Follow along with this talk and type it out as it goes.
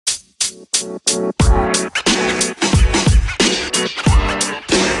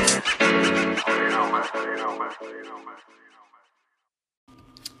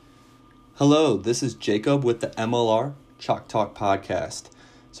Hello, this is Jacob with the MLR Chalk Talk podcast.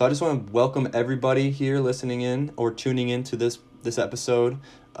 So I just want to welcome everybody here listening in or tuning into this episode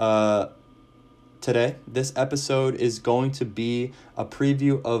today. This episode is going to be a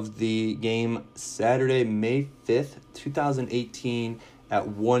preview of the game Saturday, May 5th, 2018 at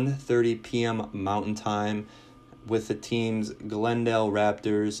 1:30 p.m. Mountain Time with the teams Glendale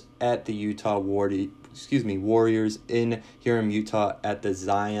Raptors at the Utah Warriors in Hiram, Utah at the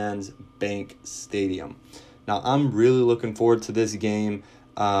Zions Bank Stadium. Now, I'm really looking forward to this game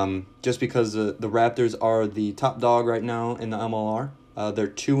just because the Raptors are the top dog right now in the MLR. They're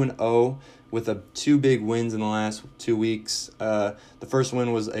 2-0 with two big wins in the last 2 weeks. The first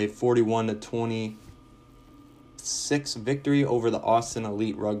win was a 41-26 victory over the Austin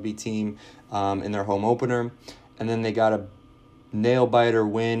Elite Rugby team in their home opener. And then they got a nail-biter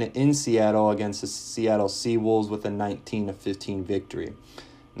win in Seattle against the Seattle Seawolves with a 19-15 victory.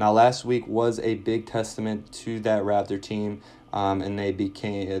 Now, last week was a big testament to that Raptor team, and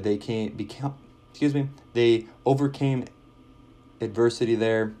they overcame adversity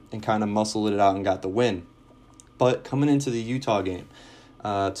there and kind of muscled it out and got the win. But coming into the Utah game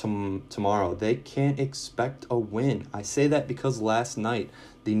tomorrow, they can't expect a win. I say that because last night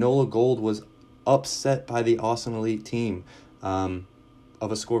the NOLA Gold was upset by the Austin Elite team of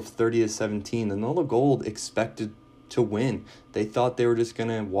a score of 30-17. The NOLA Gold expected to win. They thought they were just going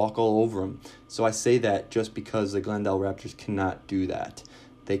to walk all over them. So I say that just because the Glendale Raptors cannot do that.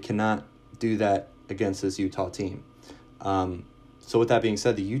 They cannot do that against this Utah team. So with that being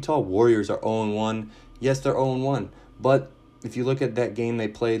said, the Utah Warriors are 0-1. Yes, they're 0-1. But if you look at that game they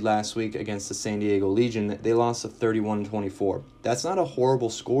played last week against the San Diego Legion, they lost to 31-24. That's not a horrible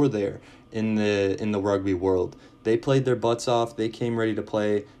score there in the rugby world. They played their butts off. They came ready to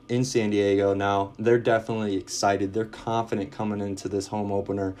play in San Diego. Now, they're definitely excited. They're confident coming into this home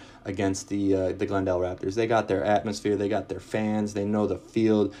opener against the Glendale Raptors. They got their atmosphere. They got their fans. They know the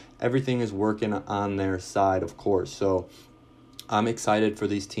field. Everything is working on their side, of course. So I'm excited for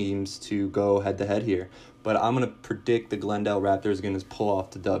these teams to go head-to-head here. But I'm going to predict the Glendale Raptors are going to pull off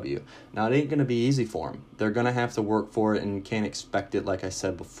the W. Now, it ain't going to be easy for them. They're going to have to work for it and can't expect it, like I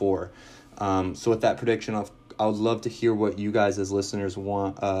said before. So with that prediction, I would love to hear what you guys as listeners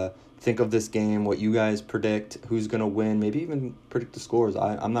think of this game, what you guys predict, who's going to win, maybe even predict the scores.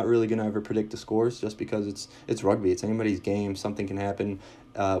 I'm not really going to ever predict the scores just because it's rugby. It's anybody's game. Something can happen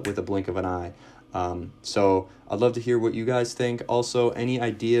with a blink of an eye. So I'd love to hear what you guys think. Also, any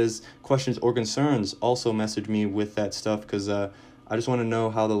ideas, questions, or concerns, also message me with that stuff because I just want to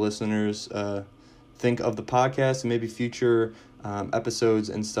know how the listeners think of the podcast and maybe future episodes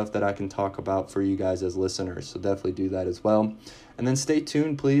and stuff that I can talk about for you guys as listeners. So definitely do that as well. And then stay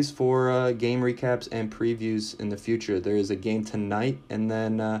tuned, please, for game recaps and previews in the future. There is a game tonight, and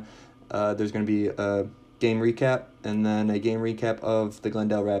then there's going to be a game recap, and then a game recap of the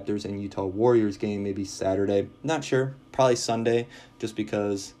Glendale Raptors and Utah Warriors game, maybe Saturday. Not sure. Probably Sunday, just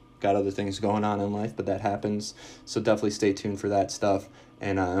because got other things going on in life, but that happens. So definitely stay tuned for that stuff,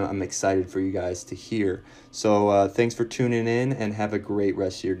 and I'm excited for you guys to hear. So thanks for tuning in, and have a great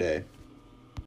rest of your day.